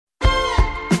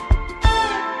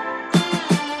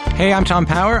Hey, I'm Tom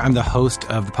Power. I'm the host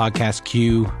of the podcast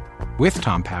Q with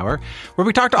Tom Power, where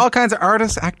we talk to all kinds of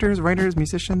artists, actors, writers,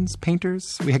 musicians,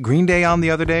 painters. We had Green Day on the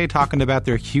other day talking about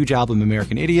their huge album,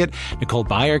 American Idiot. Nicole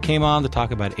Byer came on to talk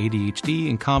about ADHD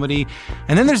and comedy.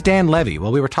 And then there's Dan Levy.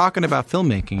 While we were talking about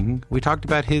filmmaking, we talked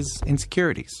about his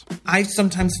insecurities. I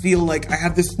sometimes feel like I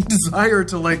have this desire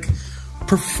to,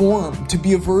 perform, to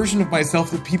be a version of myself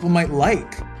that people might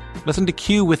like. Listen to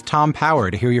Q with Tom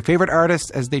Power to hear your favorite artists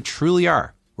as they truly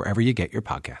are, wherever you get your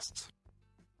podcasts.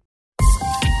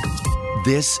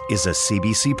 This is a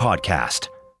CBC podcast.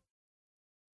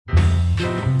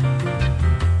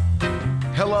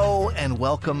 Hello and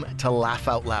welcome to Laugh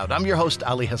Out Loud. I'm your host,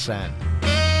 Ali Hassan.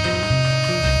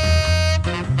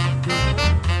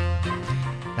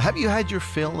 Have you had your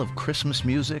fill of Christmas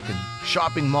music and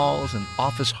shopping malls and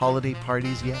office holiday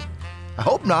parties yet? I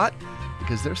hope not,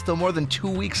 because there's still more than 2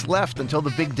 weeks left until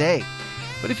the big day.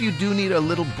 But if you do need a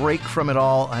little break from it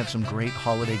all, I have some great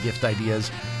holiday gift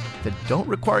ideas that don't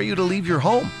require you to leave your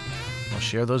home. I'll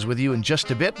share those with you in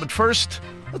just a bit, but first,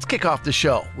 let's kick off the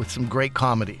show with some great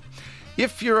comedy.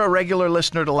 If you're a regular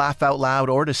listener to Laugh Out Loud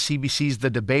or to CBC's The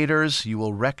Debaters, you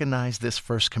will recognize this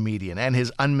first comedian and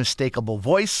his unmistakable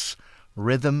voice,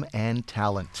 rhythm, and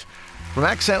talent. From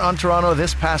Accent on Toronto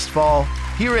this past fall,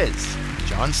 here is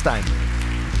Jon Steinberg.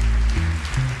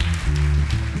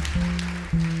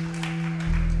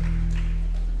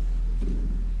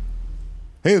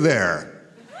 Hey there.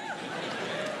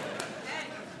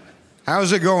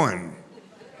 How's it going?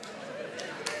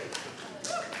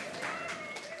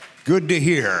 Good to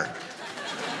hear.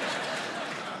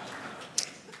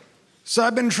 So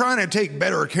I've been trying to take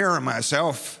better care of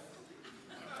myself.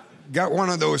 Got one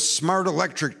of those smart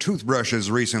electric toothbrushes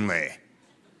recently.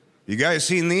 You guys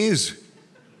seen these?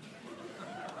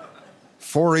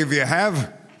 4 of you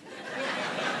have?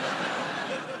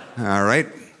 All right.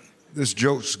 This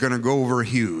joke's gonna go over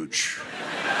huge.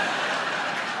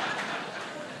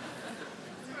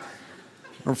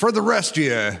 For the rest of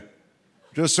you,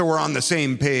 just so we're on the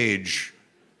same page,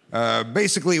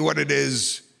 basically what it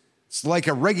is, it's like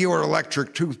a regular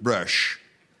electric toothbrush,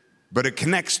 but it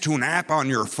connects to an app on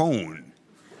your phone.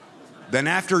 Then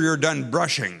after you're done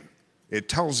brushing, it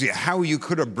tells you how you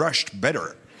could have brushed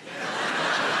better.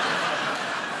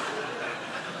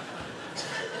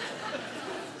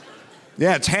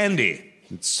 Yeah, it's handy.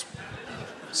 It's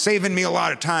saving me a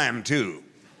lot of time, too.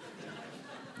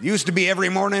 Used to be every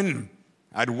morning,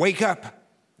 I'd wake up,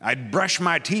 I'd brush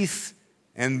my teeth,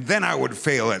 and then I would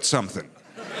fail at something.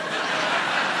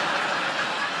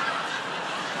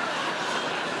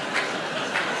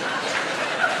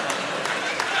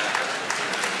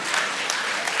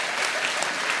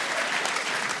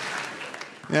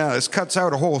 Yeah, this cuts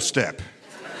out a whole step.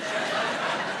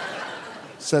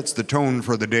 Sets the tone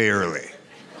for the day early.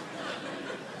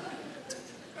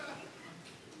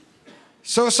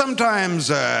 So sometimes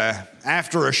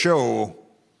after a show,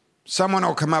 someone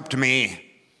will come up to me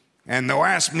and they'll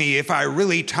ask me if I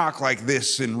really talk like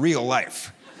this in real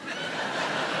life.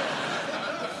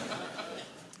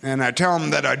 And I tell them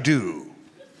that I do.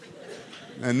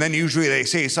 And then usually they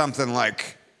say something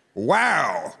like,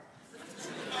 "Wow,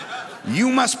 you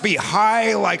must be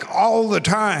high like all the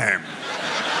time."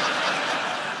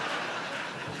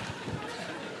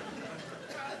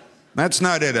 That's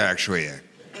not it, actually.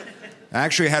 I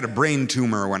actually had a brain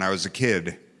tumor when I was a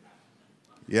kid.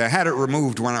 Yeah, I had it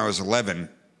removed when I was 11.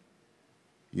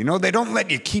 You know, they don't let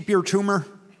you keep your tumor.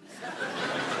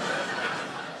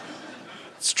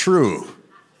 It's true.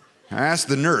 I asked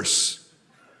the nurse.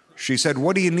 She said,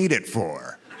 "What do you need it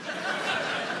for?"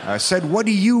 I said, "What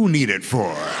do you need it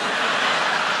for?"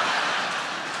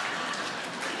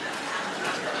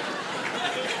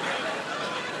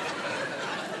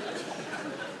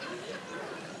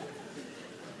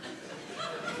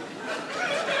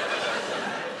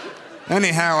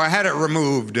 Anyhow, I had it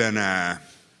removed, and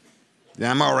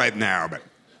I'm all right now,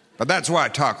 but that's why I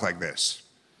talk like this.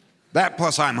 That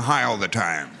plus I'm high all the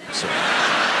time.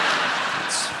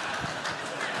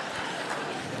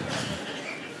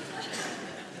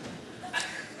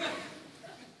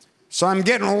 So I'm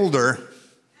getting older.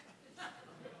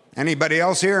 Anybody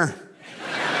else here?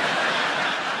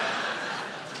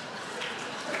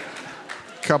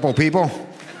 Couple people.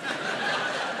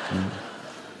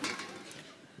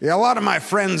 Yeah, a lot of my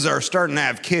friends are starting to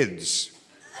have kids.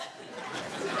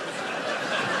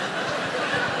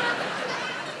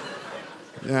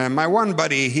 My one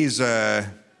buddy, he's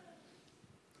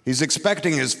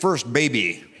expecting his first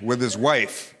baby with his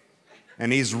wife,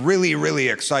 and he's really, really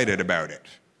excited about it.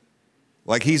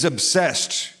 Like, he's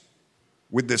obsessed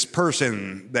with this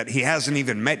person that he hasn't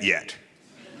even met yet,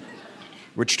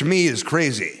 which to me is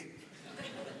crazy.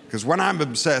 Because when I'm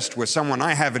obsessed with someone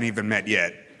I haven't even met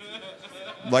yet,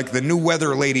 like the new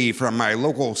weather lady from my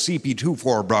local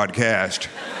CP24 broadcast,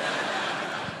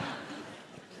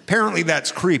 apparently that's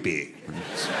creepy.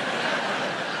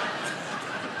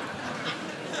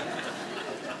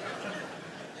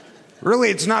 Really,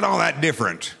 it's not all that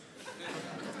different.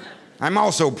 I'm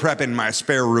also prepping my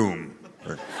spare room.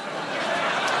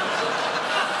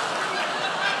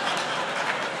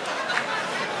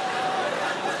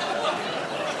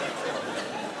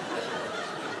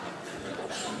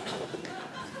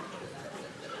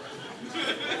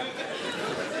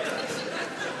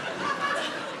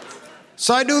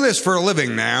 So I do this for a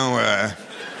living now.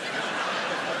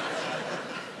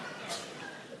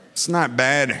 It's not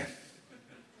bad.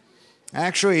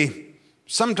 Actually,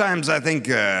 sometimes I think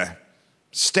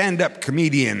stand-up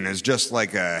comedian is just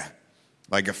like a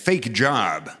fake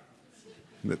job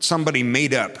that somebody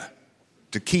made up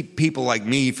to keep people like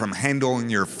me from handling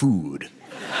your food.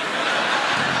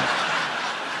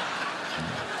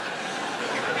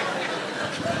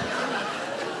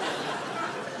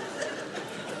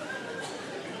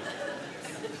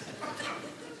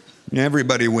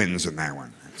 Everybody wins in that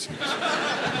one.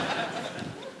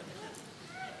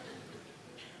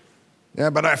 Yeah,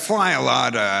 but I fly a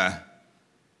lot.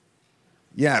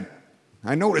 Yeah,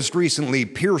 I noticed recently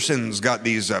Pearson's got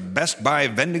these Best Buy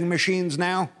vending machines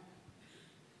now.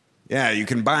 Yeah, you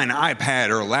can buy an iPad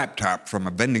or a laptop from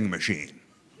a vending machine.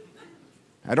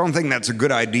 I don't think that's a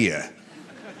good idea.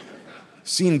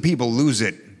 Seen people lose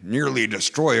it, nearly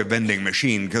destroy a vending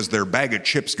machine because their bag of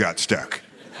chips got stuck.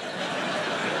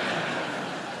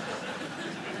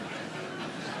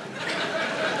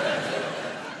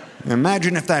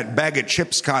 Imagine if that bag of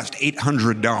chips cost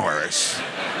 $800.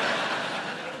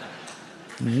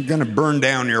 You're gonna burn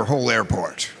down your whole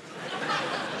airport.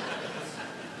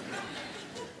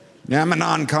 Yeah, I'm a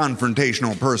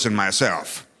non-confrontational person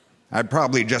myself. I'd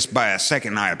probably just buy a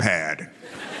second iPad.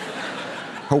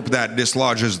 Hope that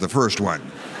dislodges the first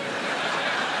one.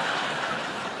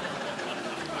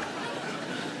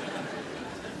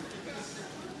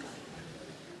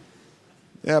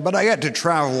 Yeah, but I get to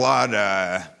travel a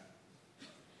lot.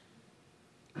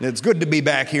 It's good to be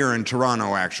back here in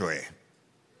Toronto, actually.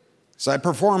 So I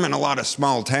perform in a lot of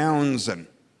small towns, and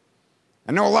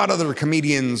I know a lot of other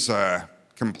comedians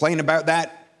complain about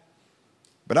that,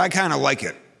 but I kind of like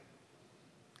it.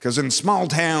 Because in small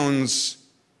towns,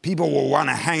 people will want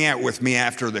to hang out with me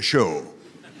after the show.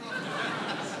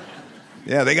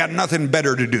 Yeah, they got nothing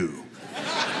better to do.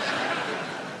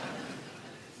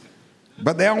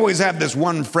 But they always have this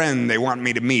one friend they want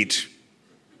me to meet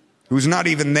who's not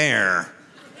even there.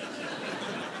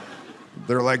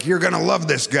 They're like, "You're gonna love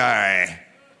this guy.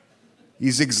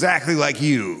 He's exactly like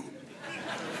you.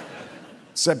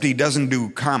 Except he doesn't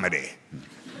do comedy."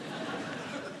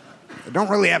 I don't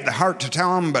really have the heart to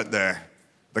tell him, but the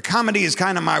comedy is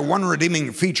kind of my one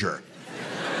redeeming feature.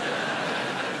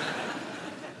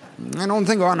 I don't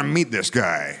think I want to meet this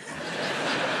guy.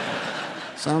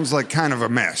 Sounds like kind of a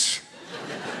mess.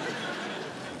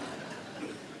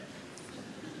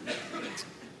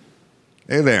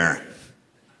 Hey there.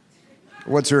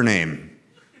 What's her name?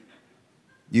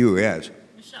 You, yes.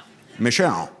 Michelle.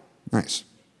 Michelle. Nice.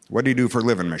 What do you do for a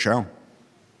living, Michelle?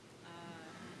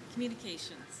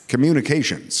 Communications.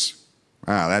 Communications.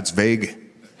 Wow, that's vague.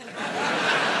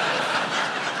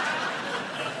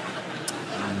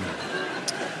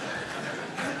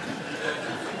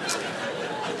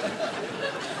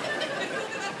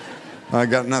 I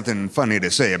got nothing funny to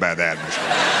say about that,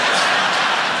 Michelle.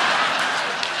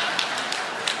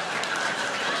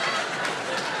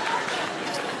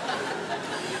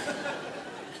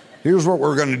 Here's what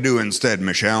we're going to do instead,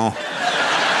 Michelle.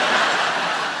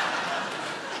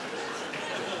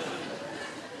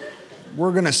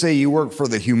 We're going to say you work for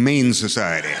the Humane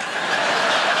Society.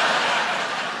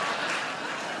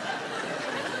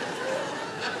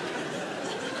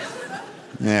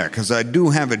 Yeah, because I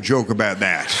do have a joke about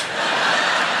that.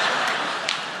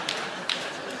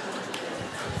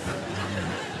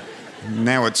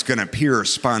 Now it's going to appear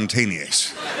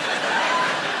spontaneous.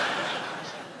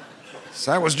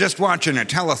 So I was just watching a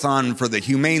telethon for the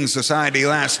Humane Society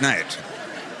last night.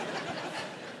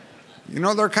 You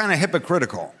know, they're kind of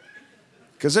hypocritical.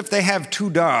 Because if they have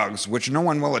two dogs, which no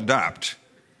one will adopt,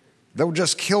 they'll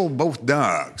just kill both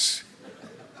dogs.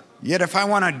 Yet if I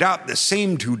want to adopt the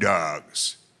same two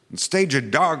dogs and stage a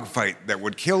dog fight that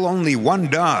would kill only one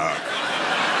dog,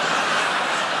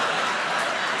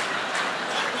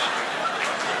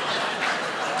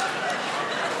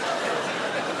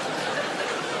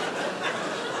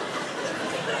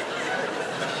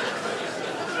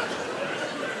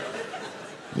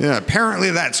 Yeah,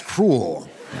 apparently that's cruel.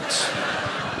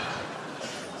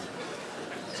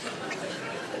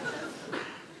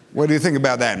 What do you think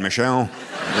about that, Michelle?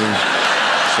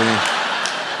 See?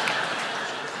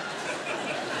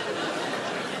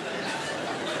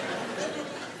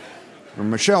 Well,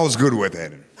 Michelle's good with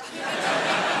it.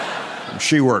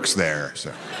 She works there,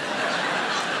 so.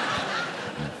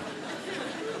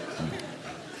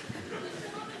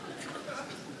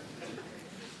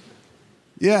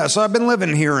 Yeah, so I've been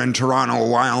living here in Toronto a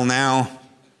while now.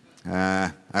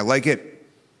 I like it.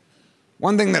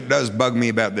 One thing that does bug me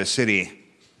about this city,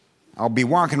 I'll be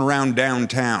walking around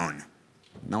downtown,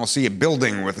 and I'll see a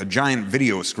building with a giant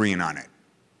video screen on it.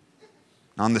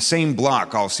 On the same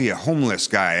block, I'll see a homeless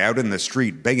guy out in the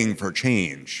street begging for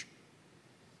change.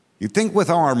 You'd think with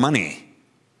all our money,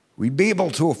 we'd be able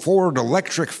to afford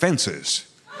electric fences.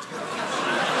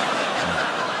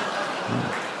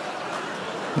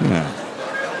 Yeah.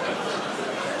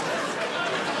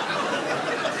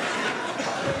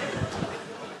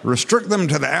 Restrict them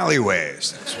to the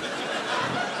alleyways.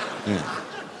 Yeah.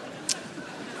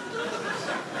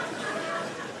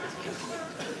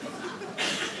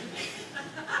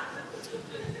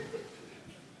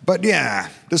 But yeah,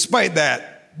 despite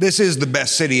that, this is the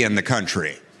best city in the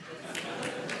country.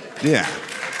 Yeah.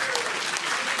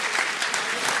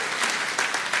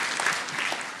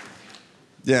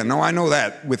 Yeah, no, I know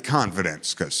that with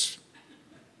confidence, because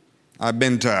I've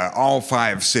been to all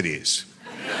 5 cities.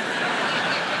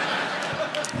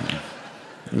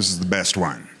 This is the best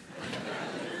one.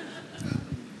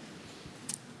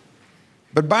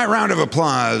 But by round of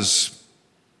applause,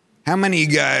 how many of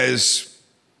you guys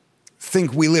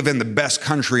think we live in the best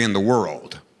country in the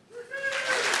world?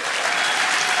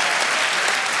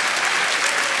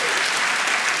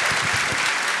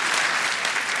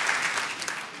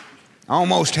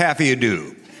 Almost half of you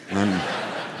do.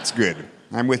 It's good.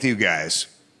 I'm with you guys.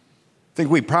 Think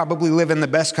we probably live in the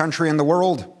best country in the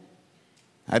world?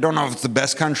 I don't know if it's the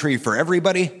best country for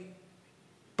everybody,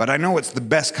 but I know it's the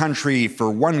best country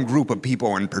for one group of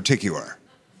people in particular.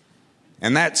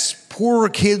 And that's poor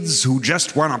kids who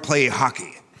just want to play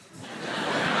hockey.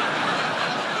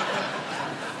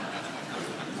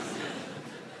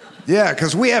 Yeah,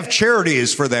 because we have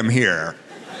charities for them here.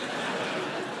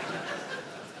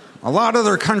 A lot of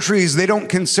other countries, they don't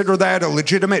consider that a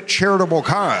legitimate charitable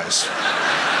cause.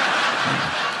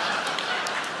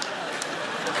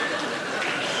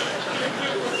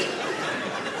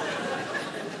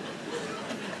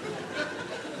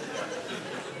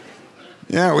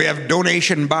 Yeah, we have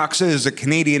donation boxes at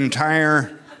Canadian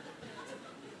Tire,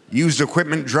 used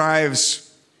equipment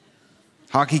drives,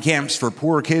 hockey camps for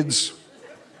poor kids.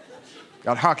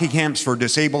 Got hockey camps for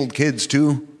disabled kids,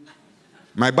 too.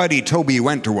 My buddy Toby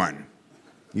went to one.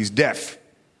 He's deaf.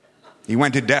 He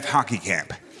went to deaf hockey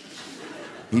camp.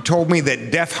 He told me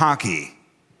that deaf hockey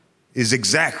is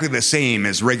exactly the same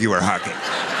as regular hockey.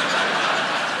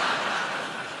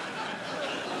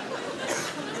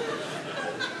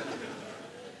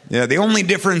 Yeah, the only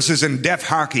difference is in deaf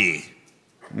hockey.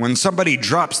 When somebody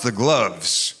drops the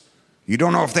gloves, you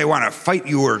don't know if they want to fight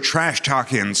you or trash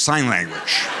talk you in sign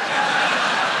language.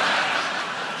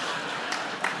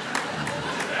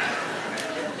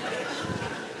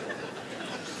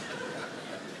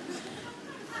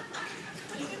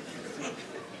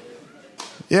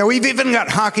 Yeah, we've even got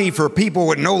hockey for people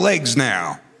with no legs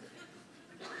now.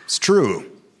 It's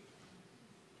true.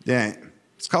 Yeah,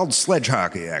 it's called sledge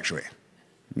hockey, actually.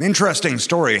 An interesting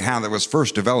story how that was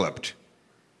first developed.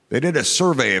 They did a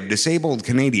survey of disabled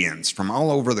Canadians from all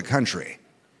over the country,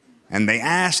 and they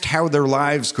asked how their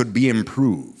lives could be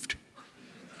improved.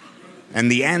 And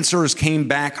the answers came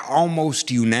back almost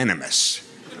unanimous.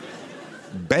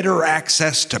 Better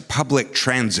access to public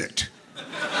transit.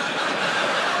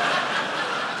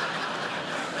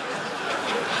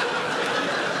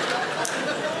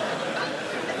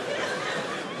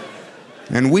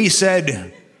 And we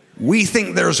said, we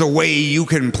think there's a way you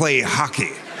can play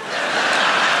hockey.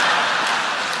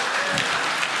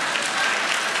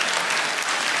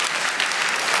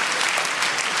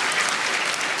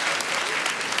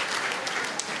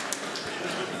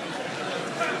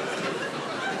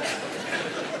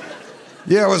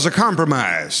 Yeah, it was a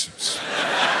compromise.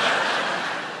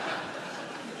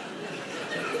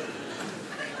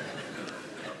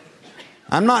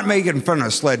 I'm not making fun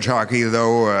of sledge hockey,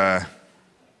 though.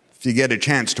 If you get a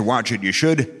chance to watch it, you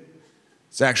should.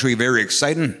 It's actually very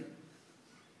exciting.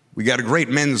 We got a great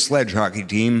men's sledge hockey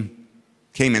team.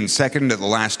 Came in second at the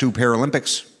last 2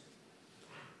 Paralympics.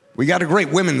 We got a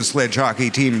great women's sledge hockey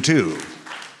team, too.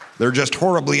 They're just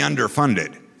horribly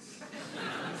underfunded.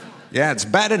 Yeah, it's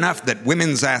bad enough that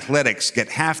women's athletics get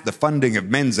half the funding of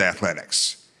men's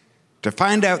athletics. To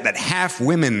find out that half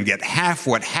women get half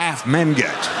what half men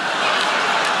get.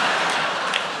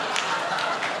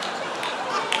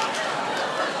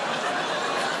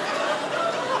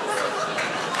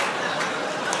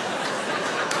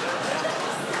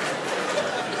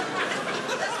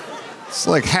 It's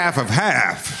like half of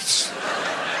half. It's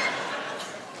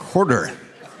quarter.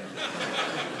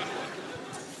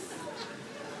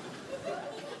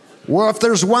 Well, if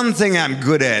there's one thing I'm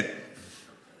good at,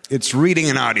 it's reading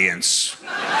an audience.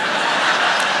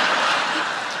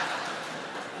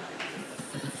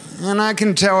 And I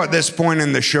can tell at this point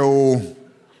in the show,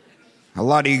 a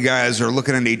lot of you guys are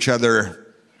looking at each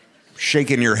other,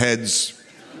 shaking your heads,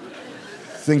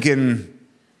 thinking,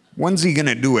 when's he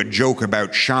gonna do a joke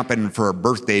about shopping for a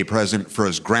birthday present for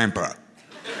his grandpa?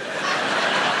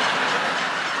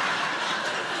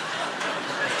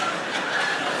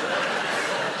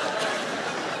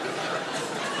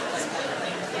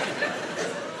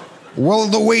 Well,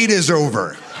 the wait is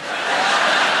over.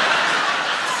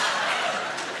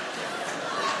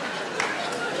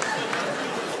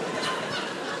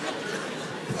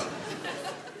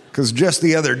 Because just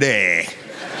the other day,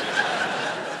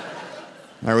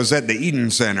 I was at the Eden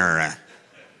Center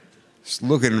just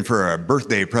looking for a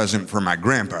birthday present for my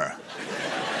grandpa.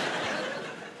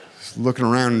 Just looking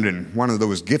around in one of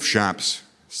those gift shops,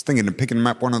 just thinking of picking him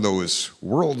up one of those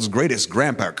world's greatest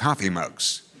grandpa coffee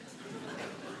mugs.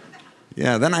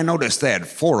 Yeah, then I noticed they had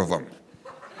 4 of them.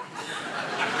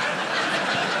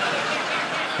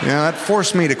 Yeah, that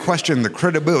forced me to question the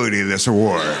credibility of this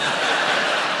award.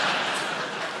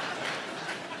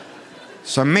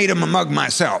 So I made him a mug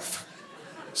myself.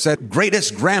 Said,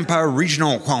 greatest grandpa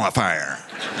regional qualifier.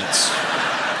 It's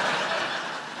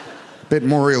a bit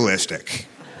more realistic.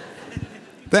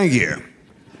 Thank you.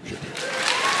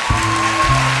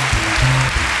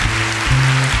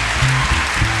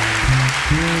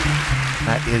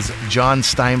 That is Jon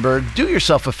Steinberg. Do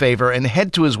yourself a favor and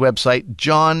head to his website,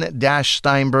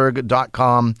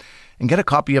 jon-steinberg.com, and get a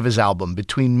copy of his album,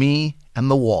 Between Me and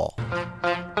the Wall.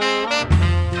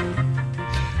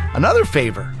 Another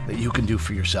favor that you can do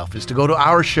for yourself is to go to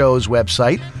our show's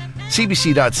website,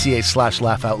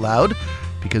 cbc.ca/laughoutloud,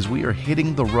 because we are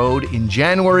hitting the road in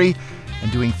January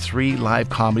and doing 3 live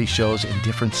comedy shows in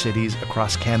different cities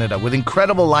across Canada with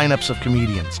incredible lineups of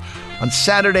comedians. On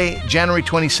Saturday, January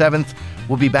 27th,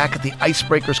 we'll be back at the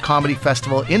Icebreakers Comedy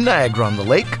Festival in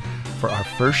Niagara-on-the-Lake for our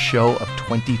first show of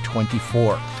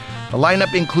 2024. The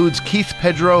lineup includes Keith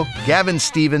Pedro, Gavin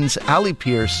Stevens, Ali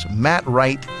Pierce, Matt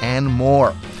Wright, and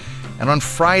more. And on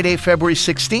Friday, February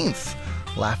 16th,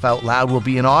 Laugh Out Loud will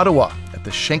be in Ottawa at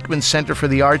the Schenkman Centre for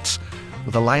the Arts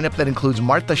with a lineup that includes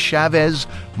Martha Chavez,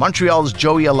 Montreal's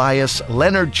Joey Elias,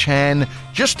 Leonard Chan,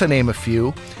 just to name a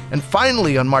few. And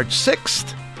finally, on March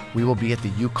 6th, we will be at the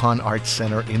Yukon Arts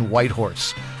Centre in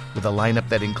Whitehorse with a lineup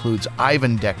that includes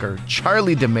Ivan Decker,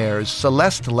 Charlie Demers,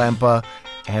 Celeste Lampa,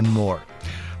 and more.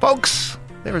 Folks,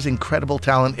 there is incredible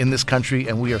talent in this country,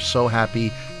 and we are so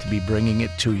happy to be bringing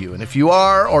it to you. And if you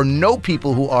are or know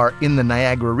people who are in the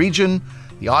Niagara region,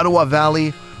 the Ottawa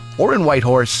Valley, or in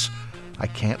Whitehorse, I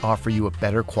can't offer you a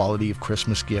better quality of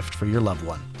Christmas gift for your loved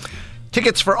one.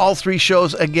 Tickets for all 3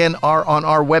 shows, again, are on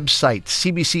our website,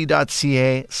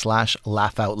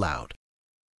 cbc.ca/laughoutloud.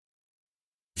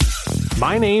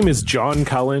 My name is John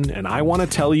Cullen, and I want to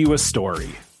tell you a story.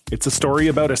 It's a story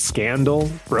about a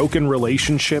scandal, broken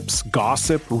relationships,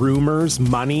 gossip, rumors,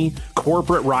 money,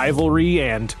 corporate rivalry,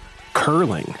 and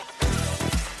curling.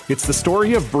 It's the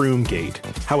story of Broomgate,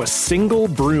 how a single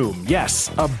broom, yes,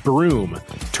 a broom,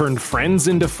 turned friends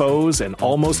into foes and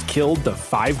almost killed the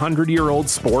 500-year-old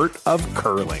sport of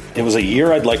curling. It was a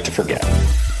year I'd like to forget.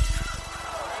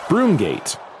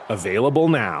 Broomgate, available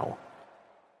now.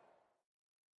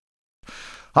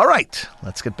 All right,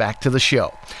 let's get back to the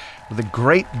show. With a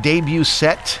great debut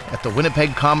set at the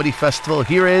Winnipeg Comedy Festival,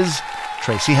 here is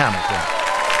Tracy Hamilton.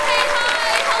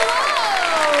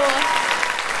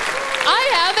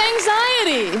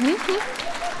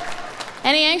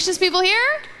 Any anxious people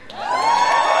here?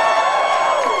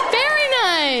 Very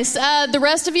nice. The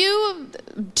rest of you,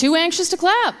 too anxious to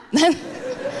clap.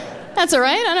 That's all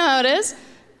right. I know how it is.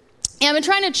 Yeah, I've been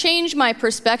trying to change my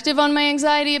perspective on my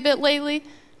anxiety a bit lately.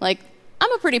 Like,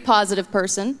 I'm a pretty positive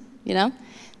person, you know?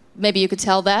 Maybe you could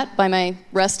tell that by my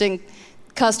resting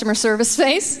customer service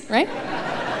face, right?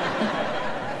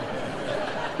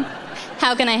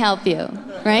 How can I help you,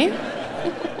 right?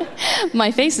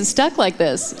 My face is stuck like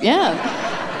this, yeah.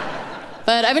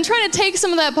 But I've been trying to take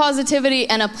some of that positivity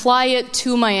and apply it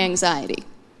to my anxiety,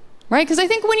 right? Because I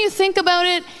think when you think about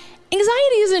it,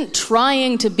 anxiety isn't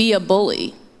trying to be a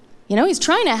bully. You know, he's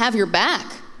trying to have your back,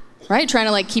 right? Trying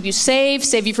to like keep you safe,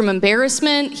 save you from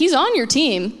embarrassment. He's on your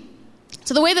team.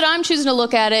 So the way that I'm choosing to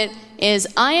look at it is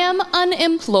I am an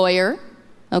employer.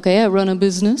 Okay, I run a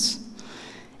business.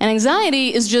 And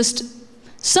anxiety is just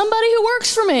somebody who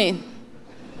works for me.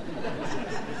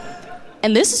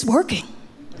 And this is working.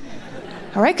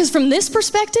 All right, because from this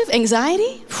perspective,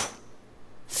 anxiety,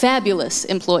 fabulous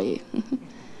employee.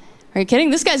 Are you kidding?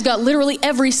 This guy's got literally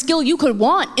every skill you could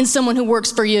want in someone who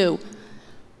works for you.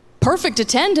 Perfect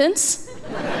attendance.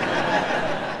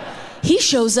 He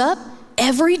shows up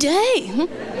every day.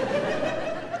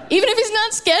 Even if he's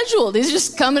not scheduled, he's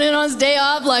just coming in on his day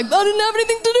off like, I didn't have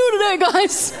anything to do today,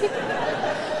 guys.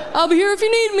 I'll be here if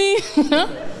you need me.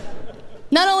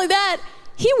 Not only that,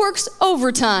 he works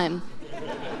overtime.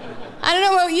 I don't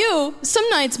know about you, some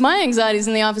nights my anxiety's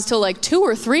in the office till like 2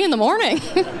 or 3 in the morning.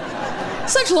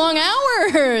 Such long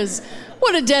hours.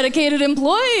 What a dedicated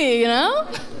employee, you know?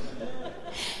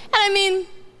 And I mean,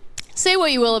 say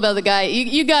what you will about the guy,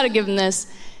 you gotta give him this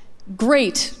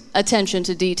great attention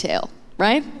to detail,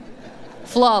 right?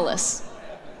 Flawless.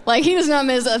 Like, he does not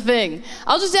miss a thing.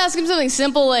 I'll just ask him something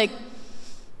simple like,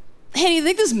 hey, do you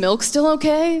think this milk's still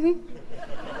okay?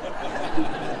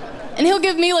 And he'll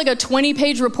give me like a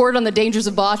 20-page report on the dangers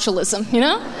of botulism, you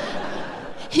know?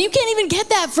 And you can't even get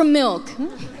that from milk.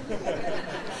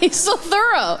 He's so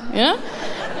thorough, you know?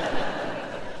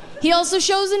 He also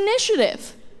shows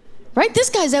initiative, right? This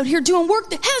guy's out here doing work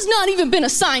that has not even been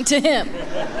assigned to him.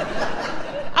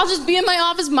 I'll just be in my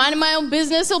office minding my own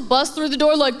business. He'll bust through the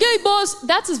door like, hey, boss.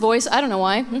 That's his voice. I don't know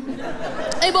why.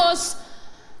 Hey, boss.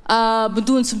 Been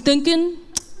doing some thinking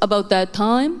about that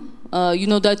time. You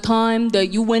know that time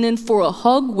that you went in for a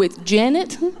hug with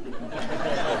Janet?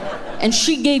 And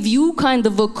she gave you kind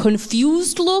of a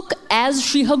confused look as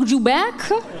she hugged you back?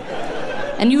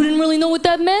 And you didn't really know what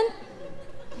that meant?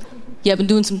 Yeah, I've been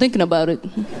doing some thinking about it.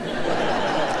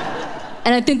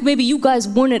 And I think maybe you guys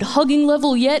weren't at hugging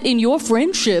level yet in your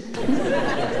friendship.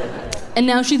 And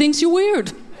now she thinks you're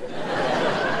weird.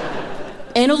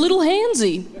 And a little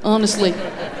handsy, honestly.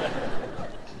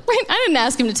 Right? I didn't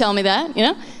ask him to tell me that, you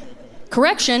know?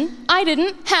 Correction, I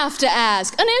didn't have to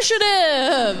ask.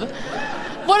 Initiative!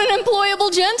 What an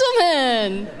employable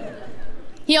gentleman!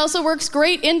 He also works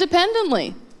great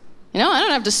independently. You know, I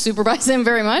don't have to supervise him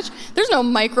very much. There's no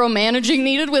micromanaging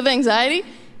needed with anxiety.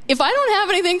 If I don't have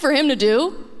anything for him to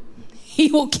do,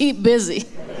 he will keep busy.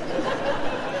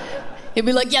 He'll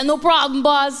be like, yeah, no problem,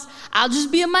 boss. I'll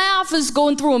just be in my office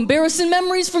going through embarrassing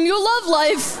memories from your love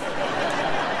life.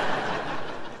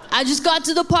 I just got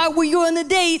to the part where you're on a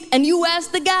date and you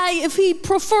asked the guy if he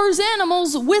prefers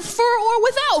animals with fur or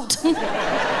without.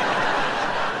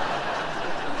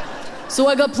 So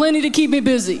I got plenty to keep me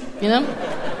busy, you know?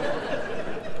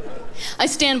 I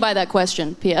stand by that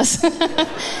question, P.S.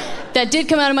 That did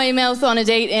come out of my mouth on a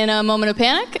date in a moment of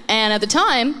panic, and at the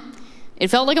time, it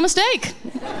felt like a mistake.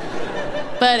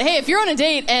 But hey, if you're on a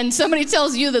date and somebody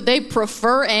tells you that they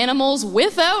prefer animals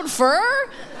without fur,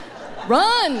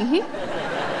 run.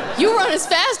 You run as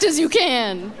fast as you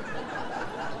can.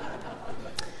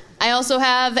 I also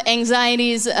have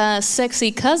anxiety's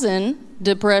sexy cousin,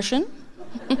 depression.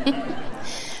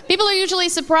 People are usually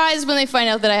surprised when they find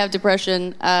out that I have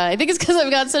depression. I think it's because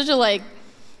I've got such a, like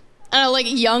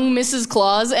young Mrs.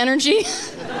 Claus energy.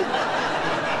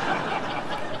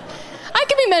 I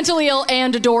can be mentally ill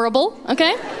and adorable,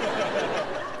 okay?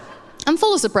 I'm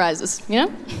full of surprises, you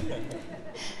know?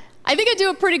 I think I do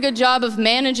a pretty good job of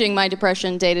managing my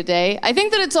depression day to day. I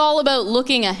think that it's all about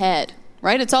looking ahead,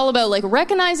 right? It's all about like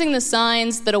recognizing the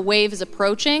signs that a wave is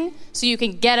approaching so you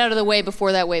can get out of the way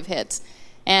before that wave hits.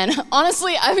 And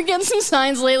honestly, I've been getting some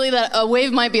signs lately that a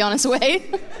wave might be on its way.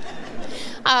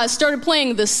 Started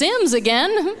playing The Sims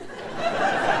again.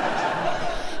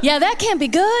 Yeah, that can't be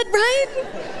good, right?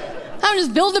 I'm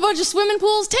just building a bunch of swimming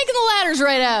pools, taking the ladders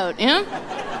right out, you know?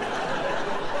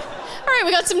 All right,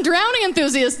 we got some drowning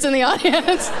enthusiasts in the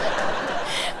audience.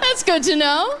 That's good to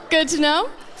know, good to know.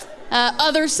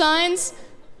 Other signs,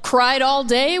 cried all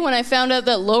day when I found out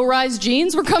that low-rise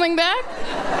jeans were coming back.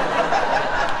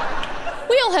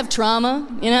 We all have trauma,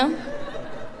 you know?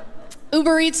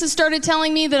 Uber Eats has started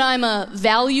telling me that I'm a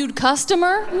valued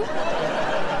customer.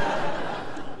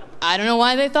 I don't know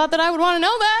why they thought that I would want to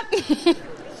know that.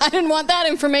 I didn't want that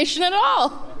information at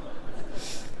all.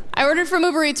 I ordered from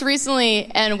Uber Eats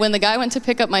recently, and when the guy went to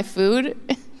pick up my food,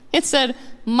 it said,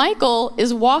 Michael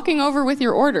is walking over with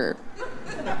your order.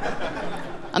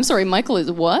 I'm sorry, Michael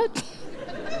is what?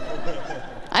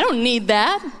 I don't need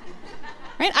that.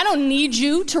 Right? I don't need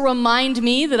you to remind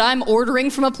me that I'm ordering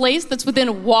from a place that's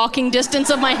within walking distance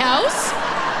of my house.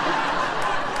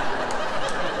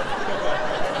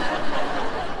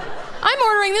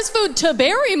 ordering this food to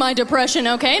bury my depression,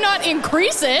 okay? Not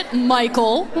increase it,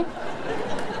 Michael.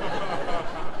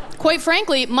 Quite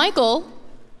frankly, Michael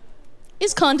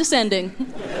is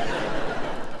condescending.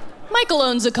 Michael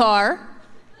owns a car.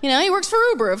 You know, he works for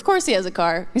Uber. Of course he has a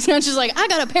car. He's not just like, I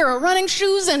got a pair of running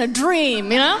shoes and a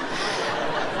dream, you know?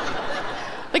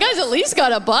 The guy's at least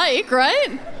got a bike,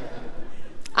 right?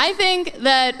 I think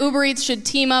that Uber Eats should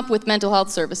team up with mental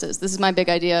health services. This is my big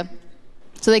idea.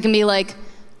 So they can be like,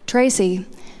 Tracy,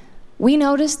 we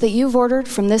noticed that you've ordered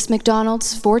from this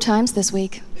McDonald's 4 times this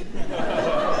week.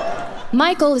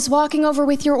 Michael is walking over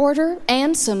with your order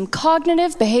and some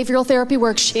cognitive behavioral therapy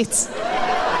worksheets.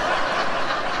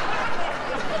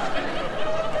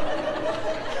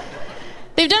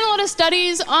 They've done a lot of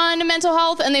studies on mental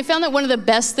health, and they found that one of the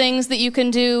best things that you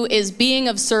can do is being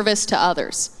of service to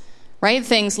others. Right?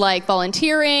 Things like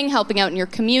volunteering, helping out in your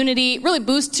community, really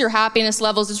boosts your happiness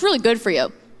levels. It's really good for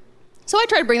you. So I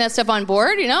try to bring that stuff on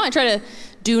board, you know? I try to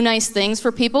do nice things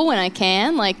for people when I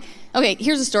can. Like, okay,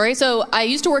 here's a story. So I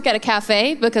used to work at a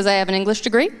cafe because I have an English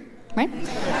degree, right?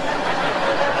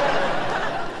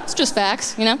 It's just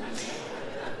facts, you know?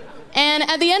 And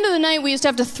at the end of the night, we used to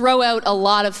have to throw out a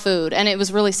lot of food, and it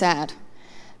was really sad.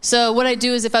 So what I'd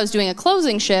do is if I was doing a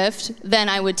closing shift, then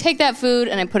I would take that food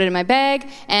and I'd put it in my bag,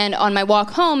 and on my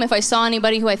walk home, if I saw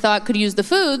anybody who I thought could use the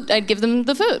food, I'd give them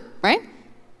the food, right?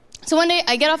 So one day,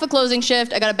 I get off a closing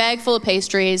shift, I got a bag full of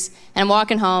pastries, and I'm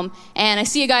walking home, and I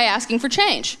see a guy asking for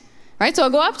change, right? So I'll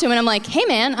go up to him and I'm like, hey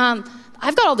man,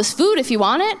 I've got all this food if you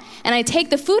want it. And I take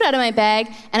the food out of my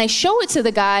bag and I show it to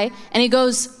the guy, and he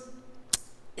goes,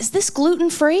 is this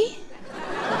gluten-free?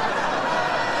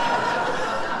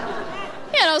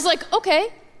 And I was like, okay,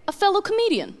 a fellow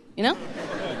comedian, you know?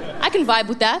 I can vibe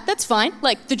with that, that's fine.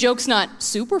 Like, the joke's not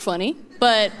super funny,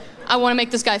 but I want to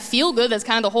make this guy feel good, that's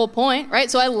kind of the whole point,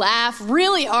 right? So I laugh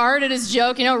really hard at his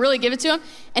joke, you know, really give it to him,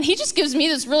 and he just gives me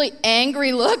this really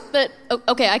angry look that,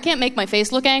 okay, I can't make my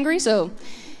face look angry, so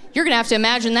you're gonna have to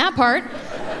imagine that part.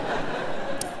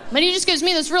 But he just gives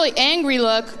me this really angry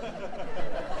look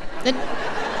that...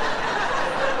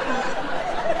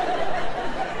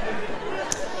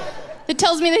 It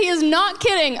tells me that he is not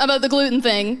kidding about the gluten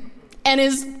thing and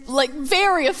is, like,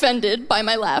 very offended by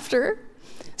my laughter.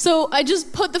 So I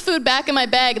just put the food back in my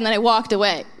bag and then I walked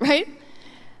away, right?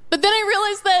 But then I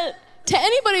realized that to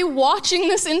anybody watching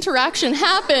this interaction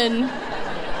happen,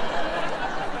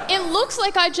 it looks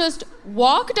like I just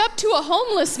walked up to a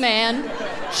homeless man,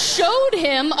 showed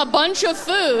him a bunch of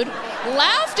food,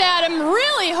 laughed at him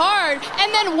really hard,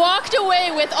 and then walked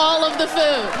away with all of the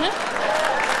food.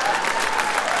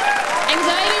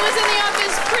 Anxiety was in the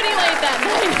office pretty late that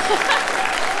night.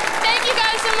 Thank you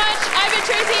guys so much. I've been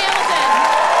Tracy Hamilton.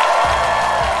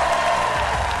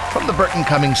 From the Burton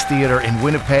Cummings Theatre in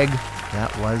Winnipeg,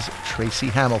 that was Tracy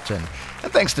Hamilton.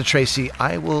 And thanks to Tracy,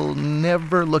 I will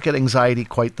never look at anxiety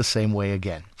quite the same way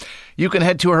again. You can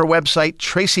head to her website,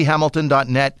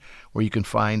 tracyhamilton.net, where you can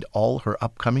find all her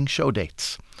upcoming show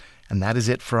dates. And that is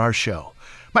it for our show.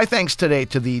 My thanks today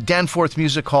to the Danforth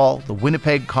Music Hall, the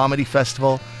Winnipeg Comedy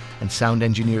Festival, and sound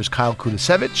engineers Kyle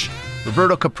Kudasevich,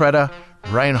 Roberto Capretta,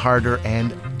 Brian Harder,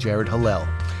 and Jared Hillel.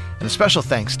 And a special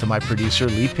thanks to my producer,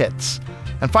 Lee Pitts.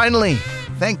 And finally,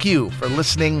 thank you for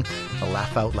listening to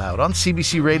Laugh Out Loud on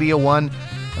CBC Radio 1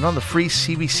 and on the free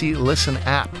CBC Listen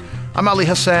app. I'm Ali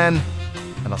Hassan,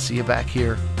 and I'll see you back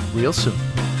here real soon.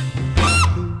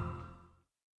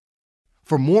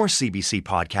 For more CBC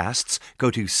podcasts, go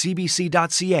to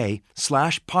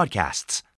cbc.ca/podcasts.